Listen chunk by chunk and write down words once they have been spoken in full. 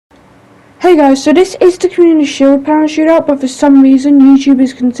Hey guys, so this is the Community Shield penalty shootout, but for some reason YouTube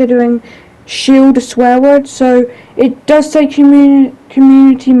is considering shield a swear word, so it does say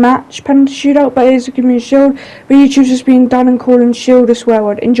community match penalty shootout, but it is a community shield, but YouTube's just being done and calling shield a swear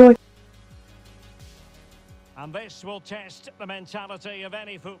word. Enjoy. And this will test the mentality of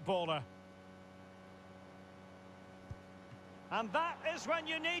any footballer. And that is when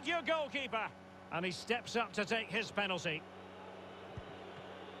you need your goalkeeper. And he steps up to take his penalty.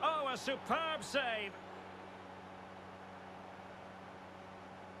 Oh, a superb save.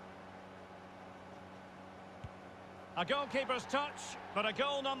 A goalkeeper's touch, but a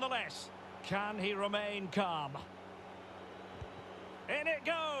goal nonetheless. Can he remain calm? In it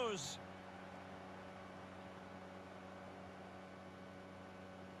goes.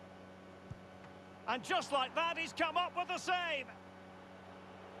 And just like that, he's come up with the save.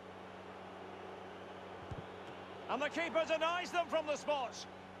 And the keeper denies them from the spot.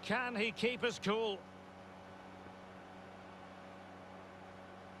 Can he keep his cool?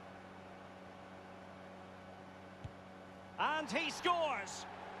 And he scores.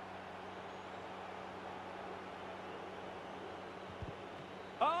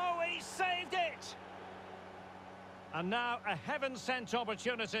 Oh, he saved it. And now a heaven-sent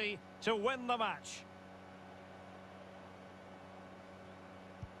opportunity to win the match.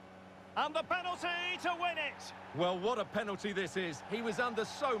 And the penalty to win it. Well, what a penalty this is. He was under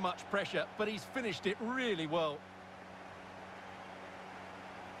so much pressure, but he's finished it really well.